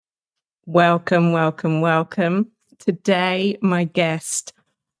Welcome, welcome, welcome. Today, my guest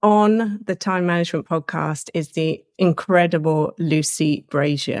on the Time Management Podcast is the incredible Lucy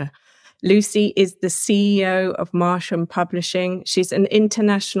Brazier. Lucy is the CEO of Marsham Publishing. She's an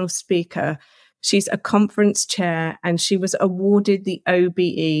international speaker. She's a conference chair, and she was awarded the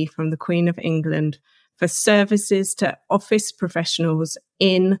OBE from the Queen of England for services to office professionals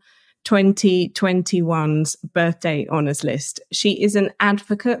in 2021's birthday honours list. She is an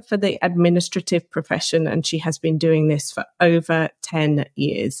advocate for the administrative profession, and she has been doing this for over 10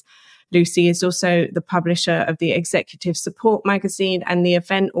 years. Lucy is also the publisher of the Executive Support magazine and the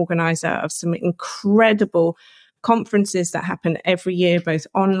event organiser of some incredible conferences that happen every year, both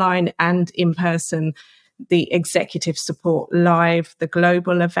online and in person. The Executive Support Live, the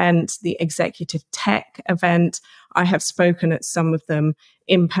global event, the Executive Tech event. I have spoken at some of them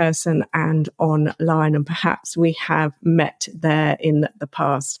in person and online, and perhaps we have met there in the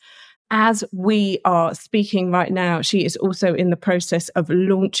past. As we are speaking right now, she is also in the process of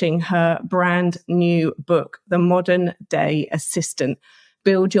launching her brand new book, The Modern Day Assistant,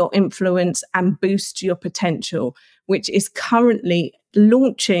 Build Your Influence and Boost Your Potential, which is currently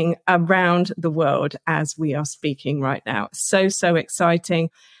launching around the world as we are speaking right now. So exciting.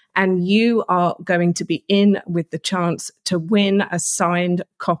 And you are going to be in with the chance to win a signed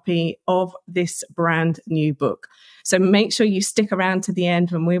copy of this brand new book. So make sure you stick around to the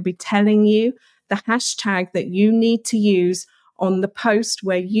end, and we'll be telling you the hashtag that you need to use on the post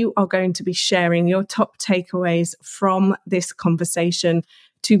where you are going to be sharing your top takeaways from this conversation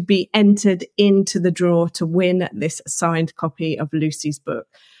to be entered into the draw to win this signed copy of Lucy's book.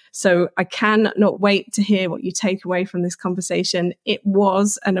 So I cannot wait to hear what you take away from this conversation. It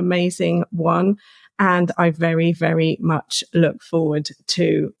was an amazing one, and I very, very much look forward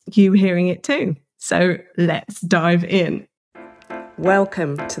to you hearing it too. So let's dive in.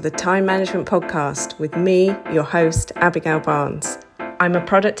 Welcome to the Time Management Podcast with me, your host, Abigail Barnes. I'm a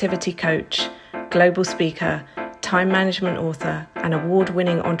productivity coach, global speaker, time management author, and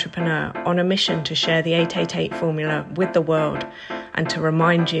award-winning entrepreneur on a mission to share the 888 formula with the world and to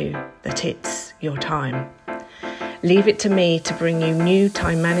remind you that it's your time. Leave it to me to bring you new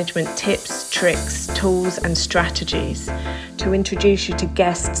time management tips, tricks, tools, and strategies, to introduce you to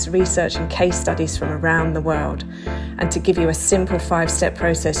guests, research, and case studies from around the world, and to give you a simple 5-step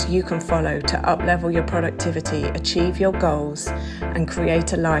process you can follow to uplevel your productivity, achieve your goals, and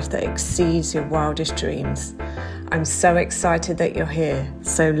create a life that exceeds your wildest dreams. I'm so excited that you're here,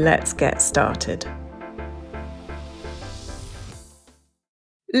 so let's get started.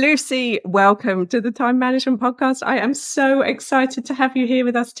 Lucy, welcome to the Time Management Podcast. I am so excited to have you here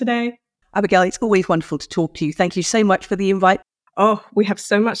with us today. Abigail, it's always wonderful to talk to you. Thank you so much for the invite. Oh, we have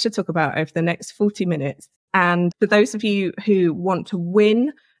so much to talk about over the next 40 minutes. And for those of you who want to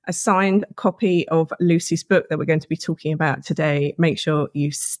win a signed copy of Lucy's book that we're going to be talking about today, make sure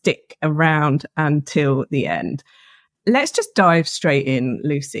you stick around until the end. Let's just dive straight in,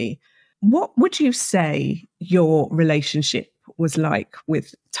 Lucy. What would you say your relationship was like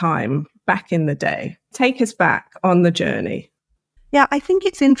with time back in the day? Take us back on the journey. Yeah, I think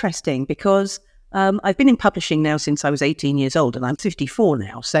it's interesting because I've been in publishing now since I was 18 years old, and I'm 54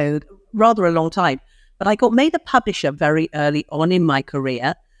 now, so rather a long time. But I got made a publisher very early on in my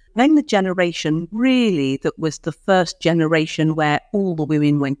career. I'm the generation really that was the first generation where all the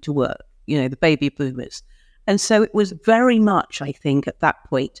women went to work, the baby boomers. And so it was very much, I think, at that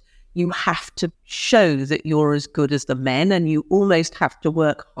point, you have to show that you're as good as the men, and you almost have to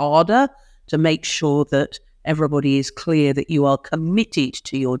work harder to make sure that everybody is clear that you are committed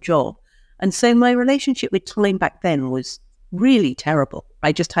to your job. And so my relationship with time back then was really terrible.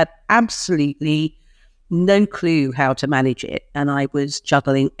 I just had absolutely no clue how to manage it. And I was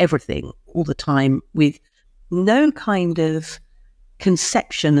juggling everything all the time with no kind of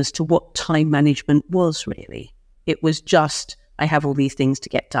conception as to what time management was really. It was just, I have all these things to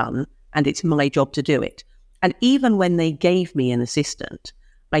get done and it's my job to do it. And even when they gave me an assistant,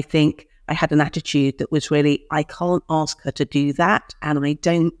 I think I had an attitude that was really, I can't ask her to do that, and I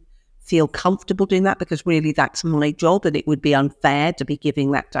don't feel comfortable doing that because really that's my job and it would be unfair to be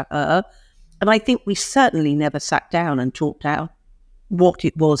giving that to her. And I think we certainly never sat down and talked out what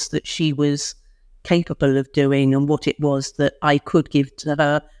it was that she was capable of doing and what it was that I could give to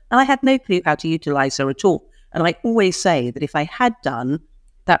her. And I had no clue how to utilize her at all. And I always say that if I had done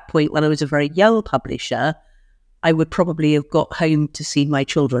that point when I was a very young publisher, I would probably have got home to see my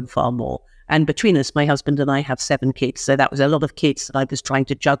children far more. And between us, my husband and I have 7 kids. So that was a lot of kids that I was trying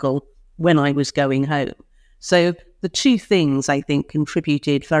to juggle when I was going home. So the two things, I think,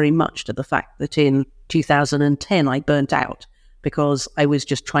 contributed very much to the fact that in 2010, I burnt out. because I was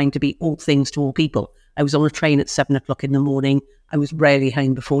just trying to be all things to all people. I was on a train at 7 o'clock in the morning. I was rarely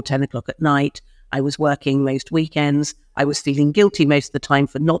home before 10 o'clock at night. I was working most weekends. I was feeling guilty most of the time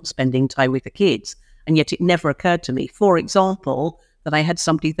for not spending time with the kids. And yet it never occurred to me, for example, that I had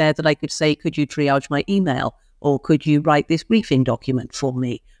somebody there that I could say, could you triage my email? Or could you write this briefing document for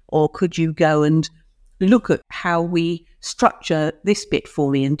me? Or could you go and look at how we structure this bit for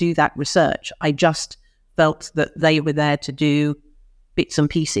me and do that research? I just felt that they were there to do bits and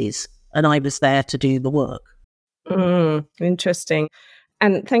pieces, and I was there to do the work. Interesting.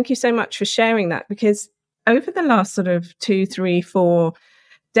 And thank you so much for sharing that, because over the last sort of 2, 3, 4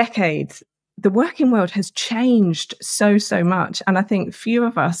 decades, the working world has changed so much. And I think few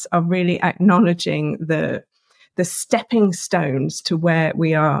of us are really acknowledging the stepping stones to where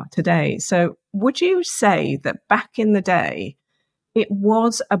we are today. So would you say that back in the day, it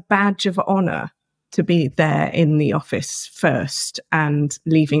was a badge of honor to be there in the office first and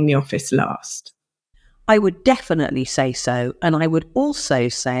leaving the office last? I would definitely say so. And I would also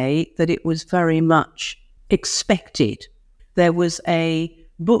say that it was very much expected. There was a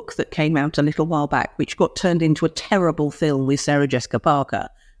book that came out a little while back, which got turned into a terrible film with Sarah Jessica Parker,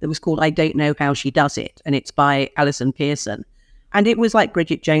 that was called I Don't Know How She Does It. And it's by Alison Pearson. And it was like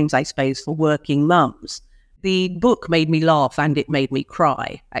Bridget Jones, I suppose, for working mums. The book made me laugh and it made me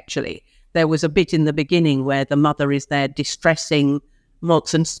cry, actually. There was a bit in the beginning where the mother is there distressing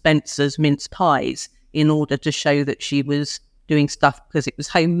Marks and Spencer's mince pies in order to show that she was doing stuff because it was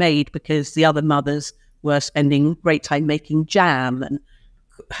homemade, because the other mothers were spending great time making jam and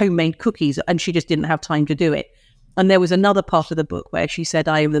homemade cookies, and she just didn't have time to do it. And there was another part of the book where she said,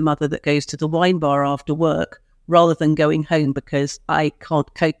 I am the mother that goes to the wine bar after work rather than going home because I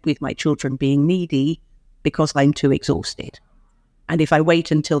can't cope with my children being needy because I'm too exhausted. And if I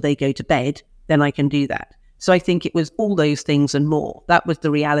wait until they go to bed, then I can do that. So I think it was all those things and more. That was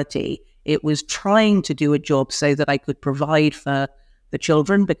the reality. It was trying to do a job so that I could provide for the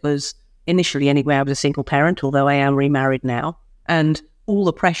children, because initially anyway, I was a single parent, although I am remarried now. And all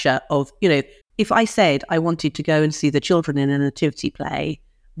the pressure of, if I said I wanted to go and see the children in a nativity play,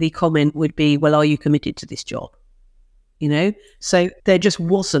 the comment would be, well, are you committed to this job? So there just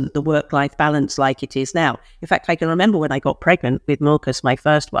wasn't the work-life balance like it is now. In fact, I can remember when I got pregnant with Marcus, my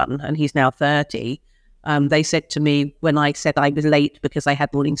first one, and he's now 30, they said to me when I said I was late because I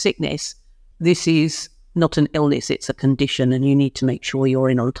had morning sickness, this is not an illness, it's a condition, and you need to make sure you're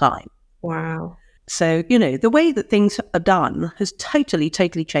in on time. Wow. So, the way that things are done has totally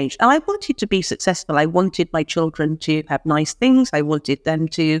changed. And I wanted to be successful. I wanted my children to have nice things. I wanted them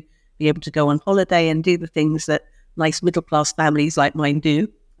to be able to go on holiday and do the things that nice middle-class families like mine do.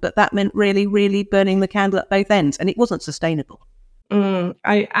 But that meant really burning the candle at both ends. And it wasn't sustainable.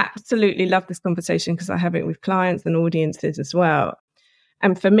 I absolutely love this conversation because I have it with clients and audiences as well.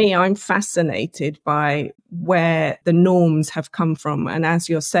 And for me, I'm fascinated by where the norms have come from. And as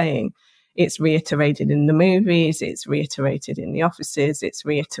you're saying, it's reiterated in the movies, it's reiterated in the offices, it's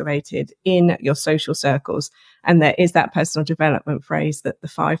reiterated in your social circles. And there is that personal development phrase that the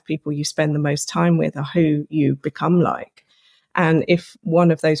 5 people you spend the most time with are who you become like. And if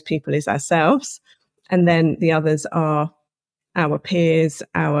one of those people is ourselves, and then the others are our peers,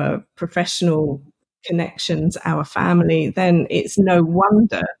 our professional connections, our family, then it's no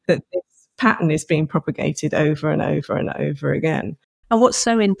wonder that this pattern is being propagated over and over and over again. And what's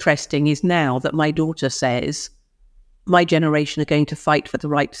so interesting is now that my daughter says, my generation are going to fight for the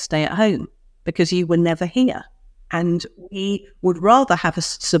right to stay at home because you were never here. And we would rather have a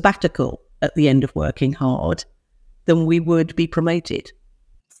sabbatical at the end of working hard than we would be promoted.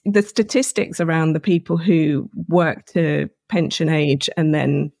 The statistics around the people who work to pension age and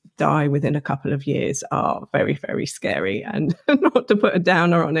then die within a couple of years are very scary, and not to put a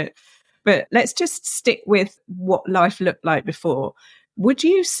downer on it. But let's just stick with what life looked like before. Would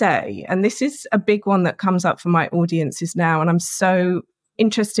you say, and this is a big one that comes up for my audiences now, and I'm so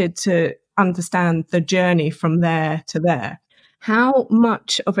interested to understand the journey from there to there. How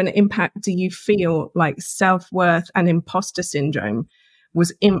much of an impact do you feel like self-worth and imposter syndrome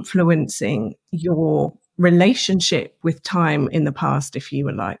was influencing your relationship with time in the past, if you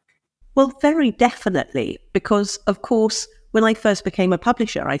were like? Well, very definitely, because of course, when I first became a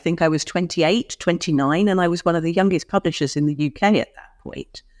publisher, I think I was 28, 29, and I was one of the youngest publishers in the UK at that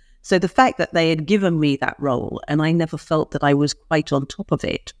point. So the fact that they had given me that role, and I never felt that I was quite on top of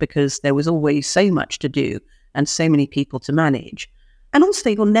it because there was always so much to do and so many people to manage. And also,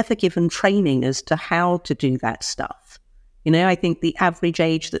 you're never given training as to how to do that stuff. I think the average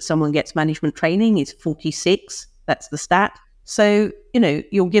age that someone gets management training is 46. That's the stat. So,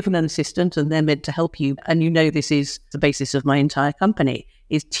 you're given an assistant and they're meant to help you. And this is the basis of my entire company,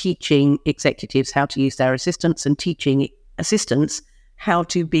 is teaching executives how to use their assistants and teaching assistants how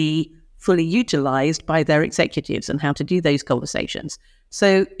to be fully utilized by their executives and how to do those conversations.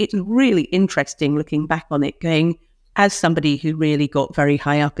 So it's really interesting looking back on it, going, as somebody who really got very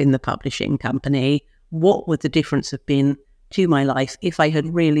high up in the publishing company, what would the difference have been to my life if I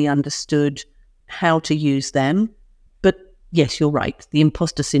had really understood how to use them? But yes, you're right. The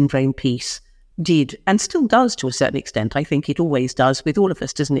imposter syndrome piece did and still does to a certain extent. I think it always does with all of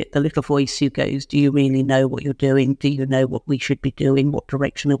us, doesn't it? The little voice who goes, do you really know what you're doing? Do you know what we should be doing? What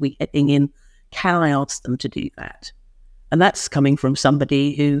direction are we heading in? Can I ask them to do that? And that's coming from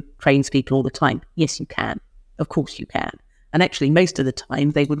somebody who trains people all the time. Yes, you can. Of course you can. And actually, most of the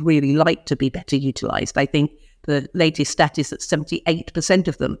time, they would really like to be better utilized. I think the latest stat is that 78%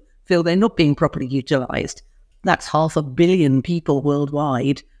 of them feel they're not being properly utilized. That's 500 million people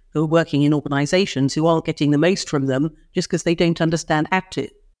worldwide who are working in organizations who aren't getting the most from them just because they don't understand how to.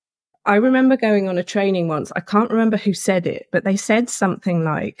 I remember going on a training once. I can't remember who said it, but they said something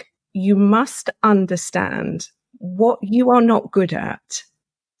like, you must understand what you are not good at,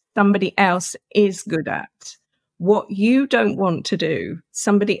 somebody else is good at. What you don't want to do,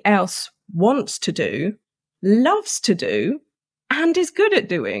 somebody else wants to do, loves to do, and is good at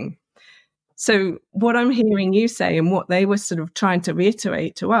doing. So what I'm hearing you say, and what they were sort of trying to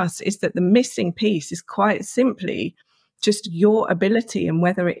reiterate to us, is that the missing piece is quite simply just your ability, and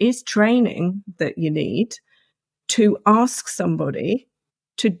whether it is training that you need, to ask somebody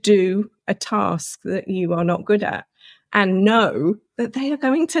to do a task that you are not good at and know that they are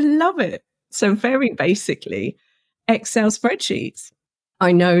going to love it. So very basically, Excel spreadsheets.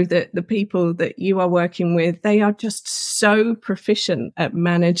 I know that the people that you are working with, they are just so proficient at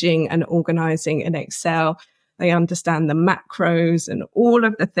managing and organizing in Excel. They understand the macros and all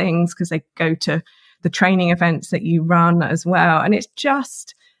of the things because they go to the training events that you run as well. And it's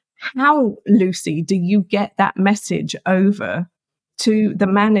just, how, Lucy, do you get that message over to the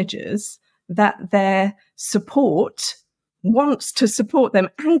managers that their support wants to support them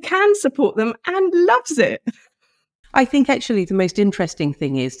and can support them and loves it? I think actually the most interesting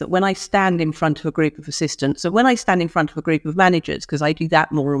thing is that when I stand in front of a group of assistants, or when I stand in front of a group of managers, because I do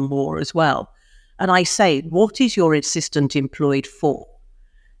that more and more as well, and I say, what is your assistant employed for?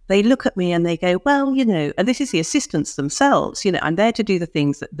 They look at me and they go, well, and this is the assistants themselves, I'm there to do the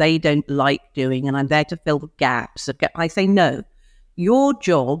things that they don't like doing, and I'm there to fill the gaps. I say, no, your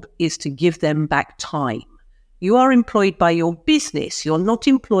job is to give them back time. You are employed by your business. You're not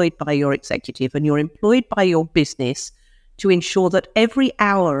employed by your executive, and you're employed by your business to ensure that every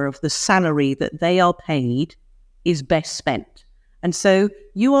hour of the salary that they are paid is best spent. And so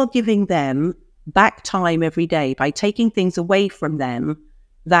you are giving them back time every day by taking things away from them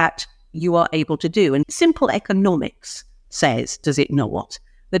that you are able to do. And simple economics says, does it not,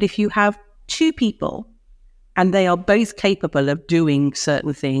 that if you have two people and they are both capable of doing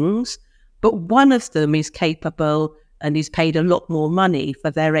certain things, but one of them is capable and is paid a lot more money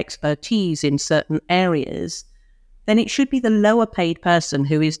for their expertise in certain areas, then it should be the lower paid person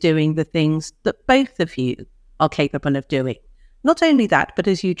who is doing the things that both of you are capable of doing. Not only that, but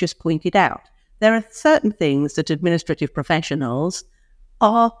as you just pointed out, there are certain things that administrative professionals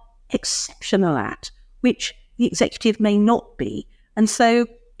are exceptional at, which the executive may not be. And so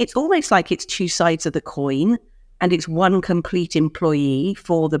it's almost like it's two sides of the coin, and it's one complete employee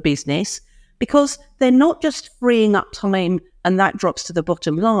for the business, because they're not just freeing up time and that drops to the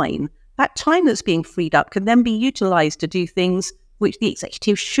bottom line. That time that's being freed up can then be utilized to do things which the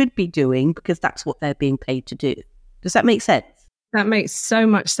executive should be doing because that's what they're being paid to do. Does that make sense? That makes so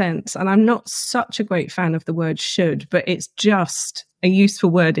much sense. And I'm not such a great fan of the word should, but it's just a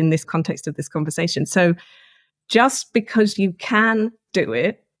useful word in this context of this conversation. So just because you can do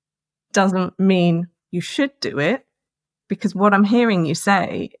it doesn't mean you should do it. Because what I'm hearing you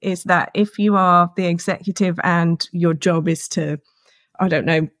say is that if you are the executive and your job is to, I don't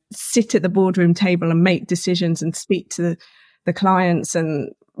know, sit at the boardroom table and make decisions and speak to the clients and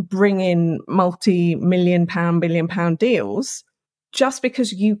bring in multi-million pound, billion pound deals, just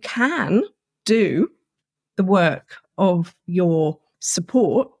because you can do the work of your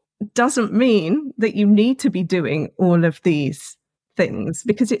support doesn't mean that you need to be doing all of these things,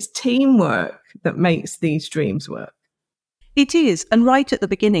 because it's teamwork that makes these dreams work. It is. And right at the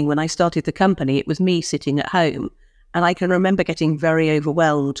beginning, when I started the company, it was me sitting at home. And I can remember getting very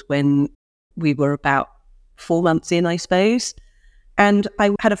overwhelmed when we were about 4 months in, I suppose. And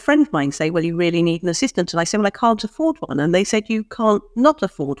I had a friend of mine say, well, you really need an assistant. And I said, well, I can't afford one. And they said, you can't not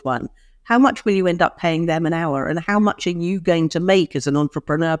afford one. how much will you end up paying them an hour? And how much are you going to make as an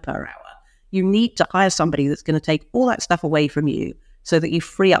entrepreneur per hour? You need to hire somebody that's going to take all that stuff away from you so that you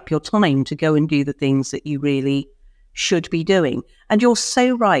free up your time to go and do the things that you really should be doing. And you're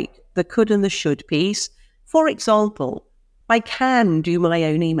so right, the could and the should piece. For example, I can do my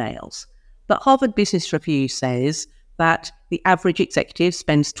own emails, but Harvard Business Review says that the average executive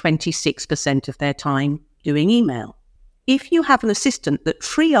spends 26% of their time doing email. If you have an assistant that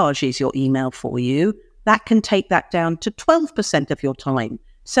triages your email for you, that can take that down to 12% of your time.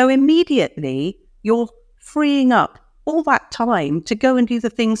 So immediately you're freeing up all that time to go and do the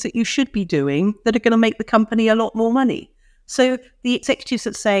things that you should be doing that are going to make the company a lot more money. So the executives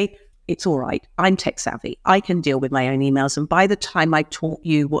that say, it's all right, I'm tech savvy, I can deal with my own emails, and by the time I taught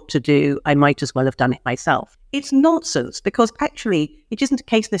you what to do, I might as well have done it myself. It's nonsense, because actually it isn't a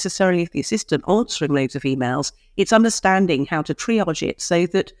case necessarily of the assistant answering loads of emails. It's understanding how to triage it so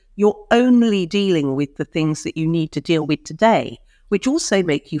that you're only dealing with the things that you need to deal with today, which also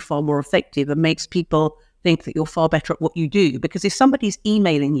make you far more effective and makes people think that you're far better at what you do. Because if somebody's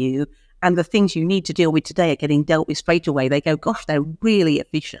emailing you and the things you need to deal with today are getting dealt with straight away, they go, gosh, they're really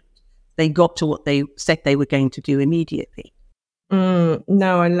efficient. They got to what they said they were going to do immediately. No,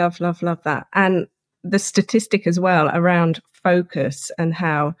 I love that. And the statistic as well around focus and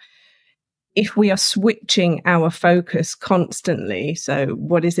how if we are switching our focus constantly, so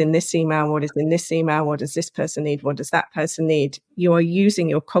what is in this email, what is in this email, what does this person need, what does that person need, you are using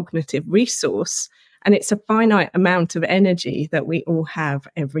your cognitive resource, and it's a finite amount of energy that we all have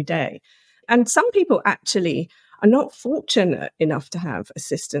every day. And some people actually are not fortunate enough to have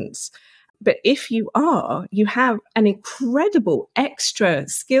assistants. But if you are, you have an incredible extra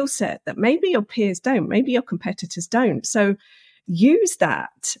skill set that maybe your peers don't, maybe your competitors don't. So use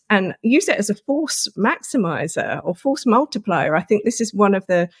that and use it as a force maximizer or force multiplier. I think this is one of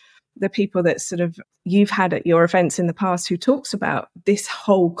the people that sort of you've had at your events in the past who talks about this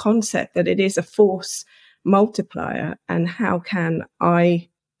whole concept that it is a force multiplier, and how can I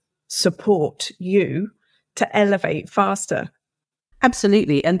support you to elevate faster.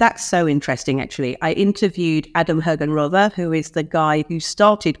 Absolutely. And that's so interesting, actually. I interviewed Adam Hergenrother, who is the guy who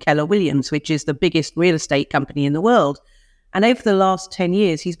started Keller Williams, which is the biggest real estate company in the world. And over the last 10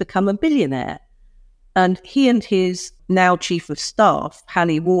 years, he's become a billionaire. And he and his now chief of staff,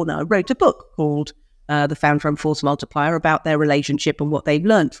 Hallie Warner, wrote a book called The Founder and Force Multiplier about their relationship and what they've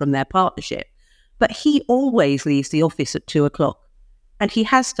learned from their partnership. But he always leaves the office at 2:00. And he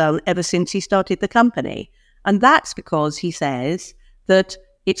has done ever since he started the company. And that's because he says that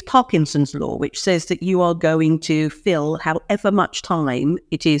it's Parkinson's law, which says that you are going to fill however much time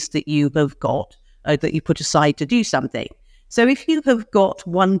it is that you have got, that you put aside to do something. So if you have got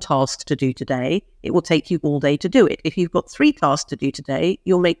one task to do today, it will take you all day to do it. If you've got 3 tasks to do today,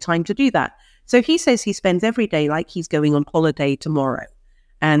 you'll make time to do that. So he says he spends every day like he's going on holiday tomorrow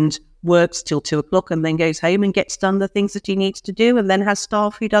and works till 2:00 and then goes home and gets done the things that he needs to do and then has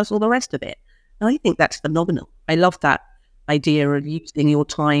staff who does all the rest of it. And I think that's phenomenal. I love that idea of using your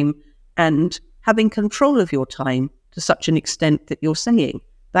time and having control of your time to such an extent that you're saying,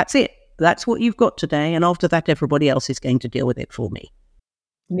 that's it. That's what you've got today. And after that, everybody else is going to deal with it for me.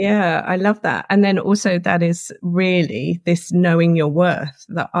 Yeah, I love that. And then also that is really this knowing your worth,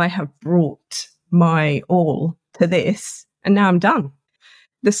 that I have brought my all to this and now I'm done.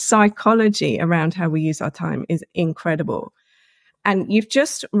 The psychology around how we use our time is incredible. And you've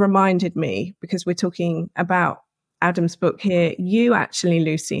just reminded me, because we're talking about Adam's book here, you actually,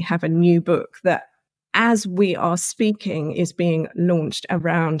 Lucy, have a new book that as we are speaking is being launched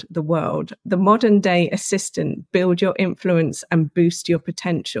around the world. The Modern Day Assistant, Build Your Influence and Boost Your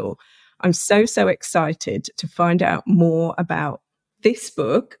Potential. I'm so excited to find out more about this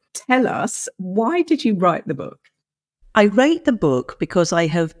book. Tell us, why did you write the book? I wrote the book because I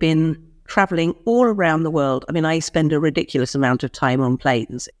have been traveling all around the world. I mean, I spend a ridiculous amount of time on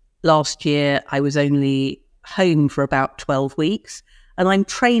planes. Last year, I was only home for about 12 weeks, and I'm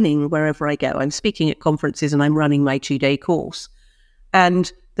training wherever I go. I'm speaking at conferences and I'm running my 2-day course.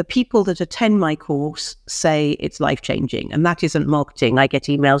 And the people that attend my course say it's life-changing. And that isn't marketing. I get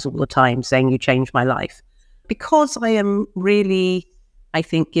emails all the time saying you changed my life. Because I am really, I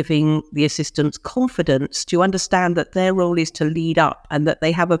think, giving the assistants confidence to understand that their role is to lead up and that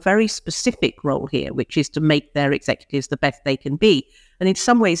they have a very specific role here, which is to make their executives the best they can be. And in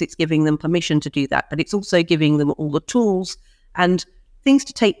some ways, it's giving them permission to do that, but it's also giving them all the tools and things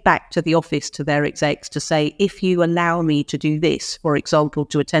to take back to the office, to their execs, to say, if you allow me to do this, for example,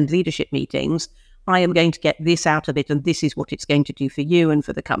 to attend leadership meetings, I am going to get this out of it, and this is what it's going to do for you and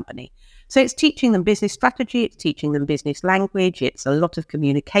for the company. So it's teaching them business strategy, it's teaching them business language, it's a lot of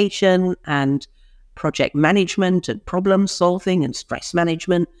communication and project management and problem solving and stress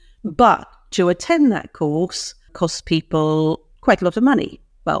management. But to attend that course costs people quite a lot of money.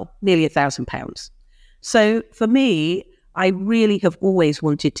 Well, nearly £1,000. So for me, I really have always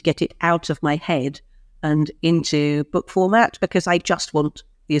wanted to get it out of my head and into book format, because I just want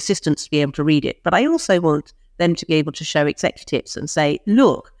the assistants to be able to read it. But I also want them to be able to show executives and say,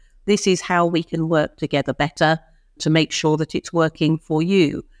 look, this is how we can work together better to make sure that it's working for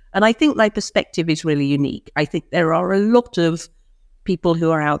you. And I think my perspective is really unique. I think there are a lot of people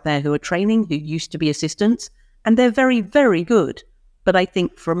who are out there who are training, who used to be assistants, and they're very, very good. But I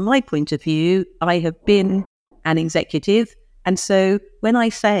think from my point of view, I have been an executive. And so when I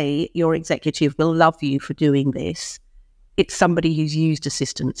say your executive will love you for doing this, it's somebody who's used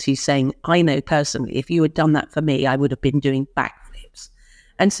assistants who's saying, I know personally, if you had done that for me, I would have been doing backflips.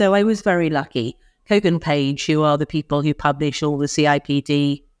 And so I was very lucky. Kogan Page, who are the people who publish all the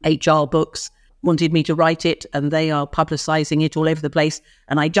CIPD HR books, wanted me to write it, and they are publicising it all over the place.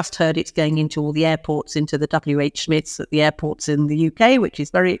 And I just heard it's going into all the airports, into the WH Smiths at the airports in the UK, which is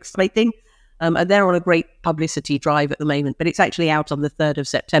very exciting. And they're on a great publicity drive at the moment, but it's actually out on the 3rd of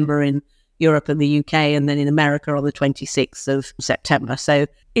September in Europe and the UK, and then in America on the 26th of September. So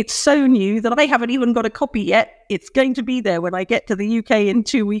it's so new that I haven't even got a copy yet. It's going to be there when I get to the UK in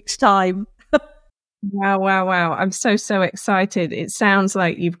 2 weeks' time. Wow, wow, wow. I'm so excited. It sounds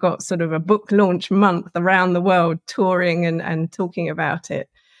like you've got sort of a book launch month around the world touring and talking about it.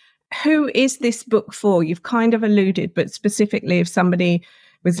 Who is this book for? You've kind of alluded, but specifically if somebody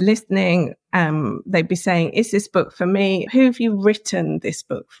was listening, they'd be saying, is this book for me? Who have you written this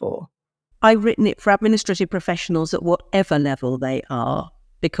book for? I've written it for administrative professionals at whatever level they are,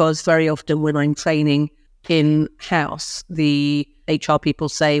 because very often when I'm training in-house, the HR people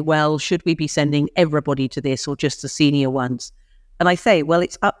say, well, should we be sending everybody to this or just the senior ones? And I say, well,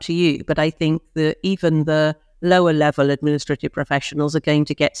 it's up to you. But I think that even the lower level administrative professionals are going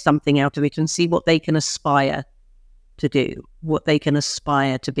to get something out of it and see what they can aspire to do, what they can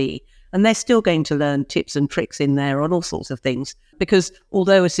aspire to be. And they're still going to learn tips and tricks in there on all sorts of things, because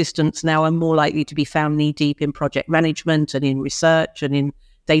although assistants now are more likely to be found knee-deep in project management and in research and in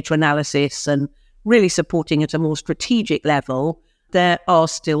data analysis and really supporting at a more strategic level, there are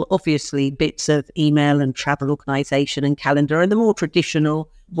still obviously bits of email and travel organisation and calendar and the more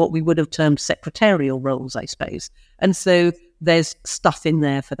traditional, what we would have termed secretarial roles, I suppose. And so there's stuff in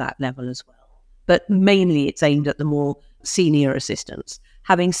there for that level as well. But mainly it's aimed at the more senior assistants.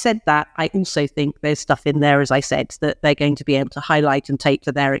 Having said that, I also think there's stuff in there, as I said, that they're going to be able to highlight and take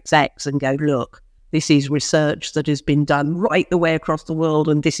to their execs and go, look, this is research that has been done right the way across the world,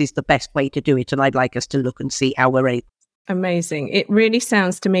 and this is the best way to do it. And I'd like us to look and see how we're able. Amazing. It really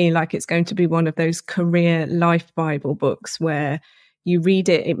sounds to me like it's going to be one of those career life Bible books where you read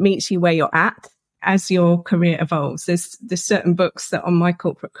it, it meets you where you're at as your career evolves. There's certain books that on my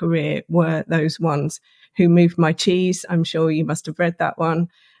corporate career were those ones. Who Moved My Cheese? I'm sure you must have read that one.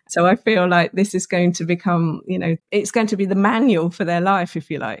 So I feel like this is going to become, it's going to be the manual for their life, if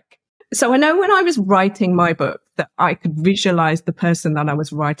you like. So I know when I was writing my book that I could visualize the person that I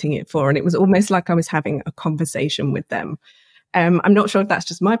was writing it for. And it was almost like I was having a conversation with them. I'm not sure if that's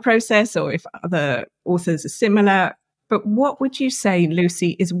just my process or if other authors are similar. But what would you say,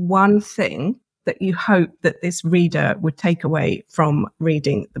 Lucy, is one thing that you hope that this reader would take away from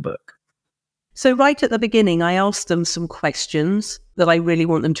reading the book? So right at the beginning, I asked them some questions that I really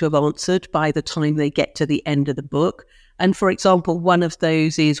want them to have answered by the time they get to the end of the book. And for example, one of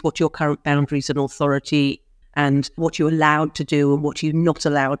those is what your current boundaries and authority and what you're allowed to do and what you're not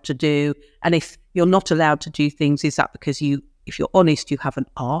allowed to do. And if you're not allowed to do things, is that because if you're honest, you haven't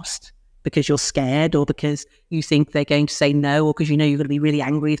asked because you're scared or because you think they're going to say no or because you're going to be really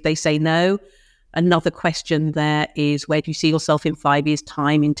angry if they say no? Another question there is, where do you see yourself in 5 years'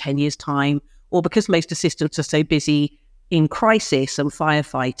 time, in 10 years' time? Or because most assistants are so busy in crisis and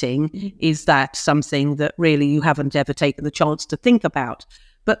firefighting, is that something that really you haven't ever taken the chance to think about?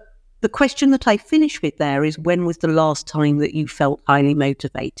 But the question that I finish with there is, when was the last time that you felt highly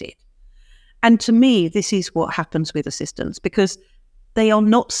motivated? And to me, this is what happens with assistants, because they are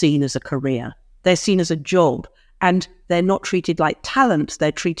not seen as a career. They're seen as a job, and they're not treated like talent.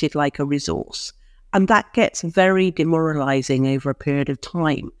 They're treated like a resource. And that gets very demoralizing over a period of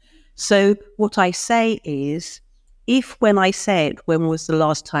time. So what I say is, if when I said, when was the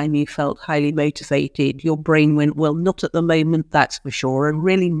last time you felt highly motivated, your brain went, well, not at the moment, that's for sure, and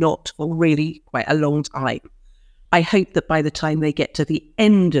really not for really quite a long time. I hope that by the time they get to the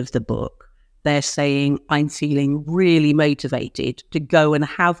end of the book, they're saying, I'm feeling really motivated to go and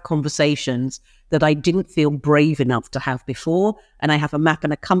have conversations that I didn't feel brave enough to have before. And I have a map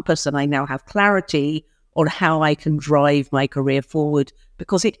and a compass, and I now have clarity on how I can drive my career forward,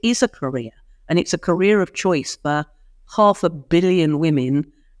 because it is a career, and it's a career of choice for 500 million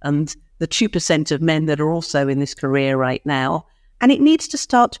women and the 2% of men that are also in this career right now. And it needs to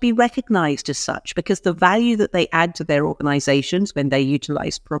start to be recognized as such, because the value that they add to their organizations when they're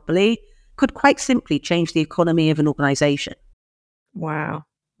utilized properly could quite simply change the economy of an organization. Wow.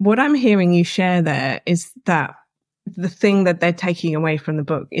 What I'm hearing you share there is that the thing that they're taking away from the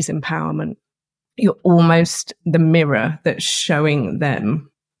book is empowerment. You're almost the mirror that's showing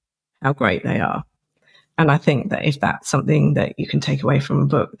them how great they are. And I think that if that's something that you can take away from a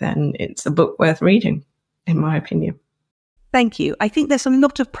book, then it's a book worth reading, in my opinion. Thank you. I think there's a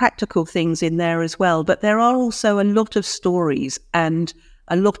lot of practical things in there as well, but there are also a lot of stories and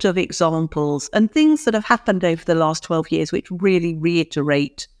a lot of examples and things that have happened over the last 12 years, which really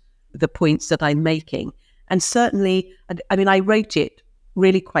reiterate the points that I'm making. And certainly, I mean, I wrote it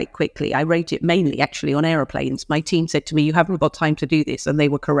really quite quickly. I wrote it mainly actually on aeroplanes. My team said to me, you haven't got time to do this. And they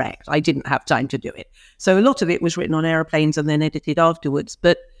were correct. I didn't have time to do it. So a lot of it was written on aeroplanes and then edited afterwards.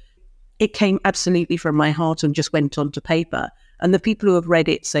 But it came absolutely from my heart and just went onto paper. And the people who have read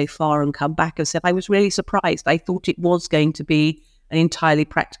it so far and come back have said, I was really surprised. I thought it was going to be an entirely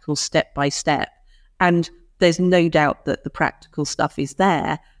practical step by step. And there's no doubt that the practical stuff is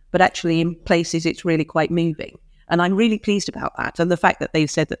there, but actually in places it's really quite moving. And I'm really pleased about that. And the fact that they've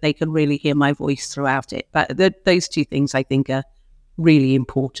said that they can really hear my voice throughout it. But those two things I think are really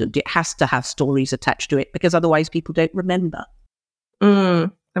important. It has to have stories attached to it, because otherwise people don't remember.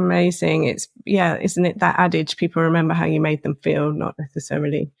 Amazing. Isn't it that adage, people remember how you made them feel, not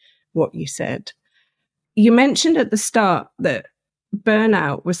necessarily what you said. You mentioned at the start that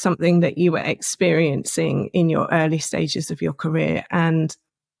burnout was something that you were experiencing in your early stages of your career. And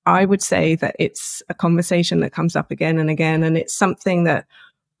I would say that it's a conversation that comes up again and again. And it's something that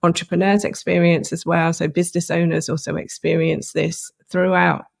entrepreneurs experience as well. So business owners also experience this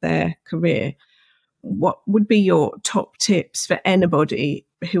throughout their career. What would be your top tips for anybody,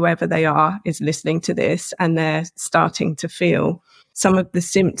 whoever they are, is listening to this and they're starting to feel some of the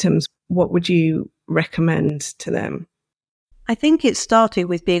symptoms? What would you recommend to them? I think it started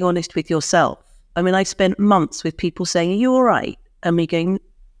with being honest with yourself. I mean, I spent months with people saying, are you all right? And me going,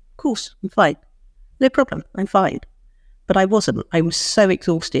 of course, I'm fine. No problem, I'm fine. But I wasn't. I was so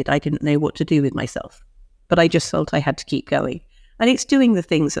exhausted, I didn't know what to do with myself. But I just felt I had to keep going. And it's doing the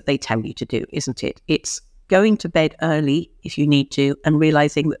things that they tell you to do, isn't it? It's going to bed early if you need to, and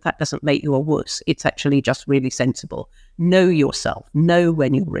realizing that that doesn't make you a wuss. It's actually just really sensible. Know yourself. Know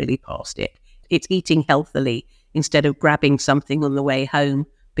when you're really past it. It's eating healthily instead of grabbing something on the way home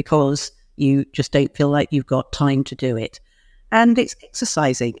because you just don't feel like you've got time to do it. And it's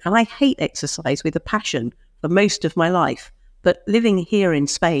exercising. And I hate exercise with a passion for most of my life. But living here in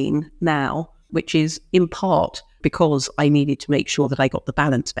Spain now, which is in part because I needed to make sure that I got the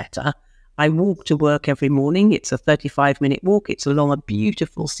balance better, I walk to work every morning. It's a 35-minute walk. It's along a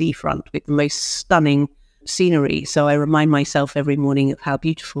beautiful seafront with the most stunning scenery. So I remind myself every morning of how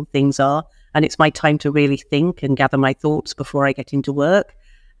beautiful things are. And it's my time to really think and gather my thoughts before I get into work.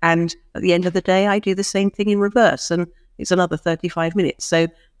 And at the end of the day, I do the same thing in reverse. And it's another 35 minutes. So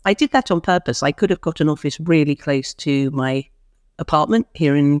I did that on purpose. I could have got an office really close to my apartment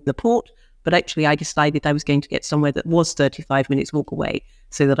here in the port. But actually, I decided I was going to get somewhere that was 35 minutes walk away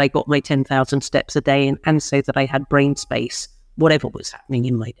so that I got my 10,000 steps a day and so that I had brain space, whatever was happening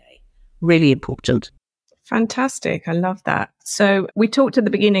in my day. Really important. Fantastic. I love that. So we talked at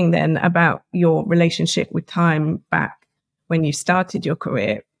the beginning then about your relationship with time back when you started your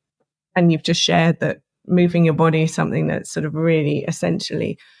career. And you've just shared that moving your body is something that's sort of really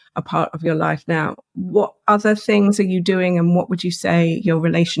essentially a part of your life now. What other things are you doing, and what would you say your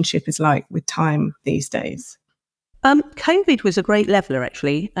relationship is like with time these days? COVID was a great leveler,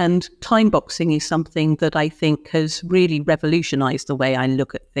 actually, and time boxing is something that I think has really revolutionized the way I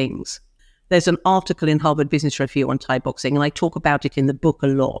look at things. There's an article in Harvard Business Review on time boxing, and I talk about it in the book a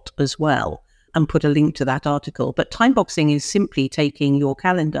lot as well, and put a link to that article. But time boxing is simply taking your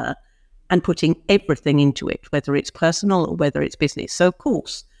calendar and putting everything into it, whether it's personal or whether it's business. So, of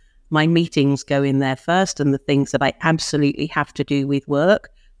course, my meetings go in there first and the things that I absolutely have to do with work.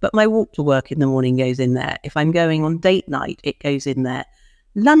 But my walk to work in the morning goes in there. If I'm going on date night, it goes in there.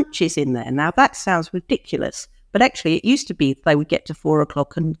 Lunch is in there. Now, that sounds ridiculous. But actually, it used to be that I would get to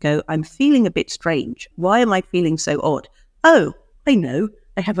 4:00 and go, I'm feeling a bit strange. Why am I feeling so odd? Oh, I know.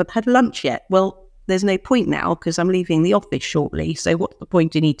 I haven't had lunch yet. Well, there's no point now because I'm leaving the office shortly. So what's the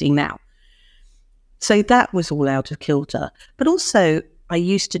point in eating now? So that was all out of kilter. But also, I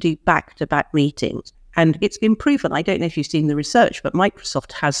used to do back-to-back meetings. And it's been proven, I don't know if you've seen the research, but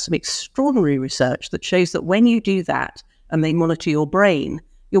Microsoft has some extraordinary research that shows that when you do that and they monitor your brain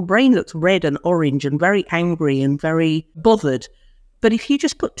looks red and orange and very angry and very bothered. But if you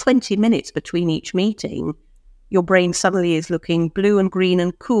just put 20 minutes between each meeting, your brain suddenly is looking blue and green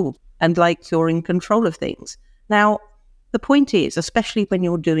and cool and like you're in control of things. Now, the point is, especially when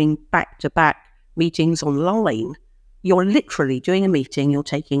you're doing back-to-back meetings online, you're literally doing a meeting, you're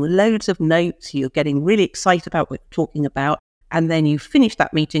taking loads of notes, you're getting really excited about what you're talking about, and then you finish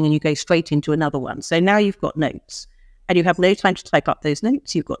that meeting and you go straight into another one. So now you've got notes, and you have no time to type up those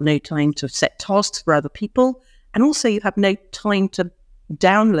notes, you've got no time to set tasks for other people, and also you have no time to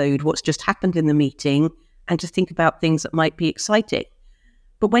download what's just happened in the meeting and to think about things that might be exciting.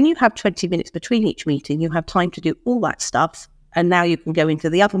 But when you have 20 minutes between each meeting, you have time to do all that stuff, and now you can go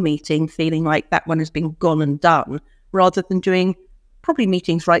into the other meeting feeling like that one has been gone and done, rather than doing probably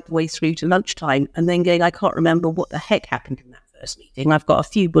meetings right the way through to lunchtime and then going, I can't remember what the heck happened in that first meeting. I've got a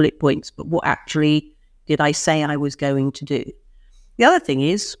few bullet points, but what actually did I say I was going to do? The other thing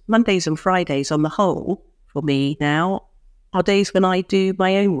is, Mondays and Fridays on the whole, for me now, are days when I do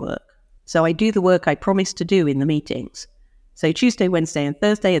my own work. So I do the work I promised to do in the meetings. So Tuesday, Wednesday and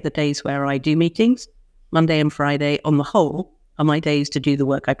Thursday are the days where I do meetings. Monday and Friday on the whole are my days to do the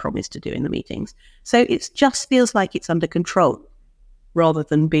work I promised to do in the meetings. So it just feels like it's under control rather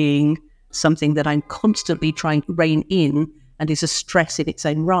than being something that I'm constantly trying to rein in and is a stress in its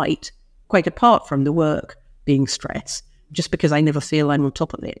own right, quite apart from the work being stress, just because I never feel I'm on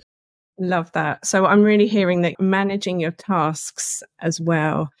top of it. Love that. So I'm really hearing that managing your tasks as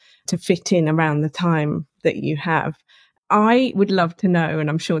well to fit in around the time that you have. I would love to know, and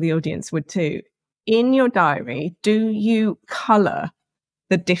I'm sure the audience would too, in your diary, do you colour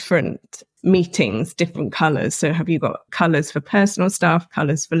the different meetings, different colours? So have you got colours for personal stuff,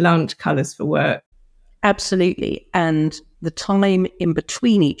 colours for lunch, colours for work? Absolutely. And the time in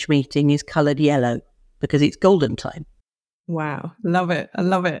between each meeting is coloured yellow because it's golden time. Wow. Love it. I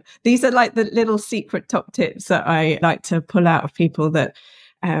love it. These are like the little secret top tips that I like to pull out of people that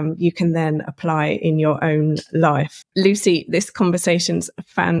you can then apply in your own life. Lucy, this conversation's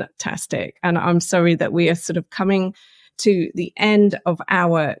fantastic. And I'm sorry that we are sort of coming to the end of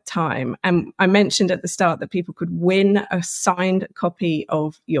our time. And I mentioned at the start that people could win a signed copy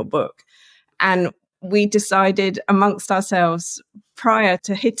of your book. And we decided amongst ourselves prior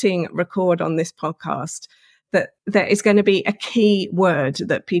to hitting record on this podcast that there is going to be a key word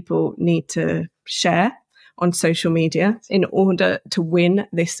that people need to share on social media in order to win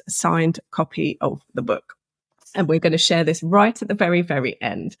this signed copy of the book. And we're going to share this right at the very, very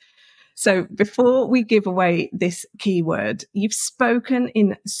end. So before we give away this keyword, you've spoken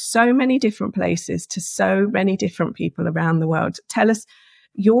in so many different places to so many different people around the world. Tell us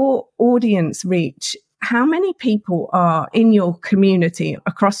your audience reach. How many people are in your community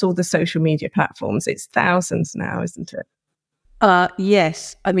across all the social media platforms? It's thousands now, isn't it?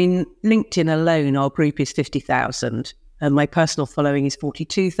 Yes. I mean, LinkedIn alone, our group is 50,000 and my personal following is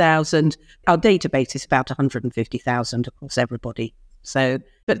 42,000. Our database is about 150,000 across everybody. So,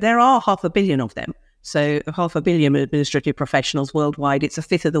 but there are 500 million of them. So 500 million administrative professionals worldwide. It's a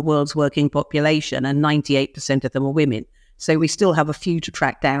fifth of the world's working population and 98% of them are women. So we still have a few to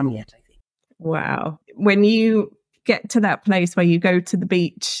track down yet, I think. Wow. When you get to that place where you go to the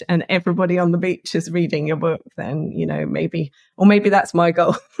beach and everybody on the beach is reading your book, then, you know, maybe that's my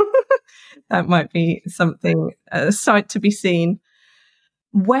goal. That might be something, a sight to be seen.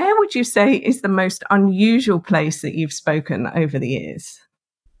 Where would you say is the most unusual place that you've spoken over the years?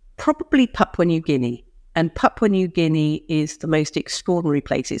 Probably Papua New Guinea. And Papua New Guinea is the most extraordinary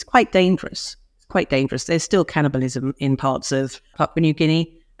place. It's quite dangerous. There's still cannibalism in parts of Papua New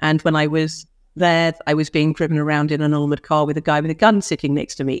Guinea. And when I was there, I was being driven around in an armoured car with a guy with a gun sitting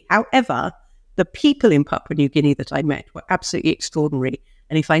next to me. However, the people in Papua New Guinea that I met were absolutely extraordinary.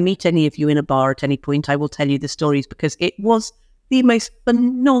 And if I meet any of you in a bar at any point, I will tell you the stories because it was the most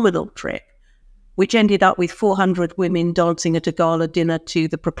phenomenal trip, which ended up with 400 women dancing at a gala dinner to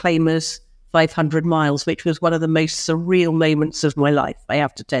the Proclaimers' 500 Miles, which was one of the most surreal moments of my life, I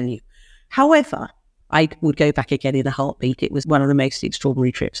have to tell you. However, I would go back again in a heartbeat. It was one of the most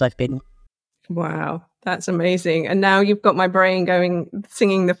extraordinary trips I've been on. Wow, that's amazing. And now you've got my brain going,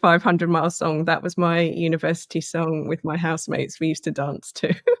 singing the 500 Mile song. That was my university song with my housemates. We used to dance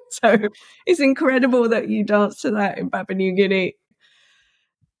to. So it's incredible that you danced to that in Papua New Guinea.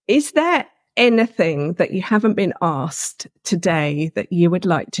 Is there anything that you haven't been asked today that you would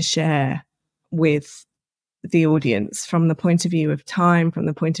like to share with the audience from the point of view of time, from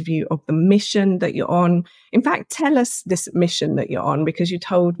the point of view of the mission that you're on. In fact, tell us this mission that you're on, because you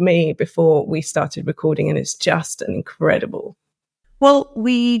told me before we started recording, and it's just an incredible. Well,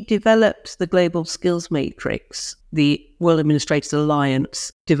 we developed the Global Skills Matrix. The World Administrators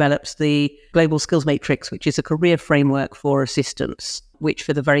Alliance develops the Global Skills Matrix, which is a career framework for assistants, which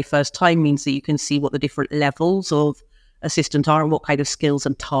for the very first time means that you can see what the different levels of assistant are and what kind of skills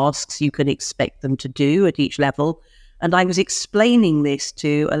and tasks you can expect them to do at each level. And I was explaining this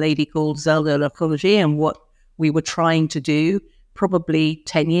to a lady called Zelda Lacrozier and what we were trying to do probably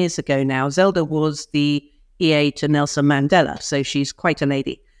 10 years ago now. Zelda was the EA to Nelson Mandela, so she's quite a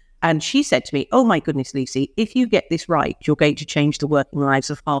lady. And she said to me, "Oh my goodness, Lucy, if you get this right, you're going to change the working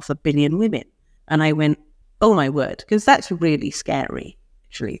lives of 500 million women." And I went, "Oh my word," because that's really scary,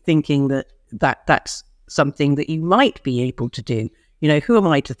 actually, thinking that's something that you might be able to do. You know, who am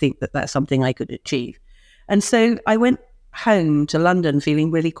I to think that that's something I could achieve? And so I went home to London feeling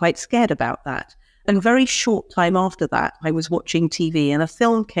really quite scared about that. And very short time after that, I was watching TV and a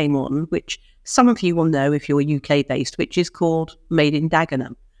film came on, which some of you will know if you're UK based, which is called Made in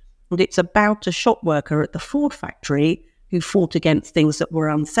Dagenham. And it's about a shop worker at the Ford factory who fought against things that were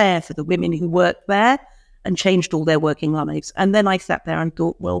unfair for the women who worked there and changed all their working lives. And then I sat there and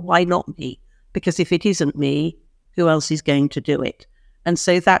thought, well, why not me? Because if it isn't me, who else is going to do it? And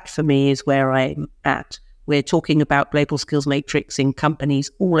so that for me is where I'm at. We're talking about global skills matrix in companies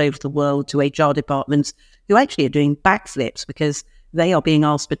all over the world, to HR departments who actually are doing backflips because they are being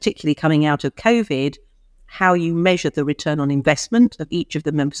asked, particularly coming out of COVID, how you measure the return on investment of each of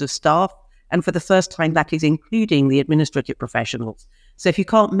the members of staff. And for the first time, that is including the administrative professionals. So if you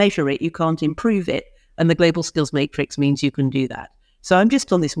can't measure it, you can't improve it. And the global skills matrix means you can do that. So I'm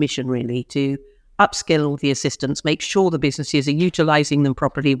just on this mission really to upskill all the assistants, make sure the businesses are utilising them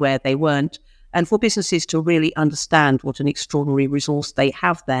properly where they weren't, and for businesses to really understand what an extraordinary resource they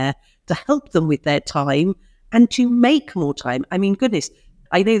have there to help them with their time and to make more time. I mean, goodness,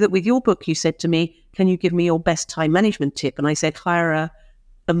 I know that with your book, you said to me, "Can you give me your best time management tip?" And I said, "Hire an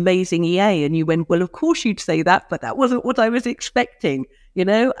amazing EA." And you went, "Well, of course you'd say that, but that wasn't what I was expecting," you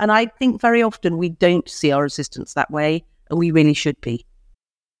know? And I think very often we don't see our assistants that way, and we really should be.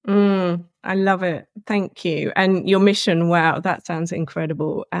 I love it. Thank you. And your mission, wow, that sounds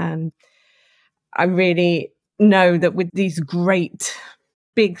incredible. And I really know that with these great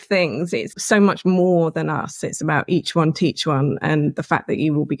big things, it's so much more than us. It's about each one teach one. And the fact that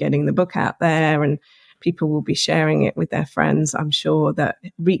you will be getting the book out there and people will be sharing it with their friends, I'm sure that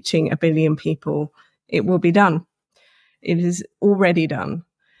reaching 1 billion people, it will be done. It is already done.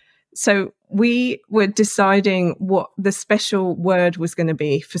 So we were deciding what the special word was going to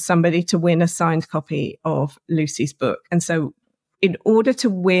be for somebody to win a signed copy of Lucy's book. And so in order to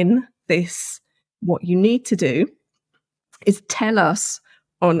win this, what you need to do is tell us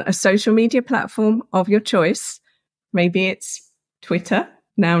on a social media platform of your choice. Maybe it's Twitter,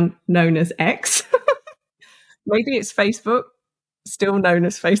 now known as X. Maybe it's Facebook, still known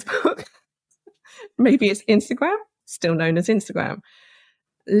as Facebook. Maybe it's Instagram, still known as Instagram.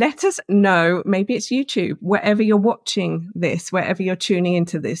 Let us know, maybe it's YouTube, wherever you're watching this, wherever you're tuning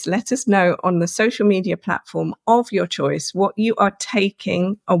into this, let us know on the social media platform of your choice what you are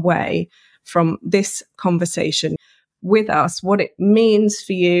taking away from this conversation with us, what it means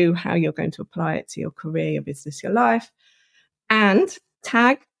for you, how you're going to apply it to your career, your business, your life, and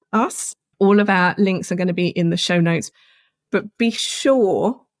tag us. All of our links are going to be in the show notes, but be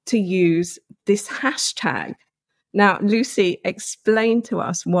sure to use this hashtag. Now, Lucy, explain to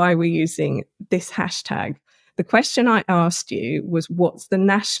us why we're using this hashtag. The question I asked you was, what's the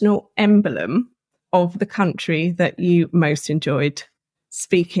national emblem of the country that you most enjoyed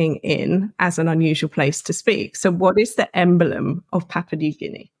speaking in as an unusual place to speak? So what is the emblem of Papua New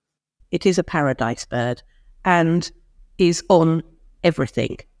Guinea? It is a paradise bird and is on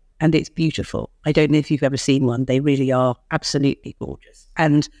everything. And it's beautiful. I don't know if you've ever seen one. They really are absolutely gorgeous.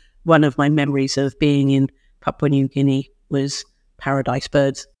 And one of my memories of being in Papua New Guinea was paradise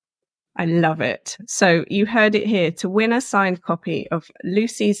birds. I love it. So you heard it here. To win a signed copy of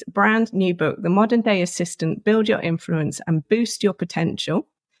Lucy's brand new book, The Modern Day Assistant, Build Your Influence and Boost Your Potential,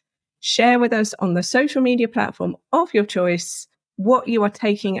 share with us on the social media platform of your choice what you are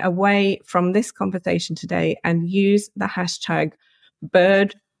taking away from this conversation today, and use the hashtag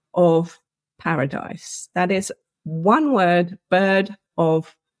Bird of Paradise. That is one word, Bird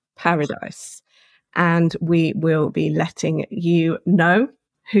of Paradise. And we will be letting you know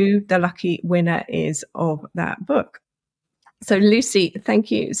who the lucky winner is of that book. So Lucy, thank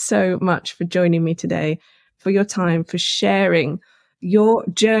you so much for joining me today, for your time, for sharing your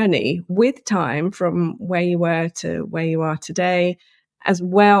journey with time from where you were to where you are today, as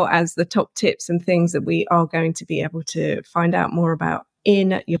well as the top tips and things that we are going to be able to find out more about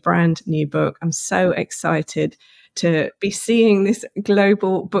in your brand new book. I'm so excited to be seeing this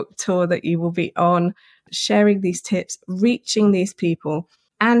global book tour that you will be on, sharing these tips, reaching these people,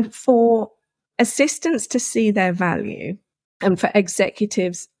 and for assistants to see their value, and for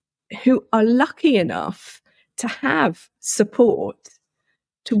executives who are lucky enough to have support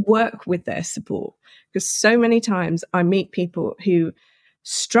to work with their support. Because so many times I meet people who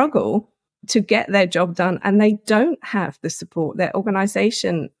struggle to get their job done and they don't have the support. Their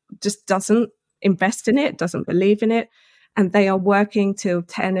organization just doesn't invest in it, doesn't believe in it. And they are working till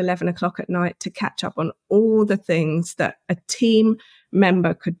 10, 11 o'clock at night to catch up on all the things that a team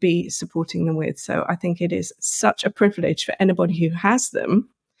member could be supporting them with. So I think it is such a privilege for anybody who has them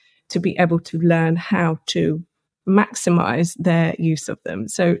to be able to learn how to maximize their use of them.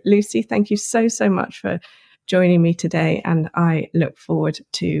 So Lucy, thank you so much for joining me today. And I look forward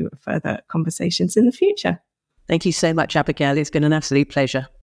to further conversations in the future. Thank you so much, Abigail. It's been an absolute pleasure.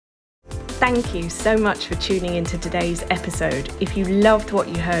 Thank you so much for tuning into today's episode. If you loved what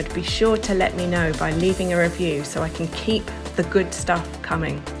you heard, be sure to let me know by leaving a review so I can keep the good stuff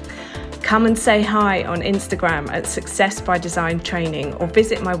coming. Come and say hi on Instagram at Success by Design Training, or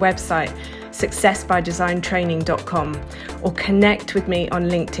visit my website, successbydesigntraining.com, or connect with me on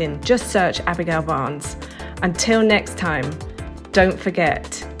LinkedIn. Just search Abigail Barnes. Until next time, don't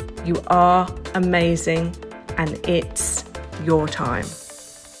forget, you are amazing and it's your time.